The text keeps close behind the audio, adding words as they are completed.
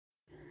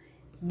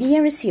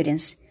Dear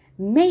students,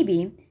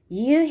 maybe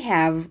you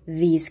have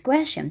this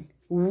question.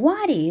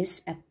 What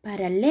is a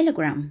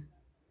parallelogram?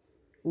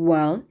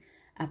 Well,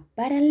 a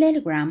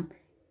parallelogram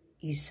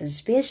is a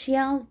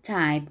special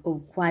type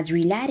of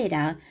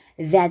quadrilateral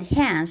that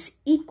has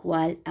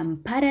equal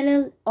and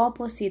parallel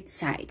opposite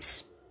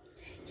sides.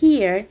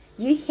 Here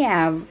you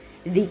have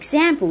the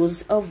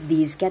examples of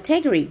this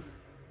category: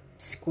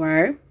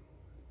 square,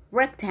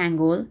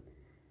 rectangle,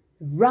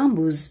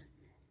 rhombus,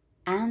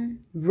 and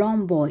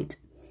rhomboid.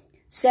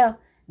 So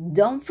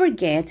don't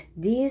forget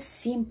this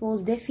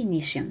simple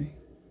definition.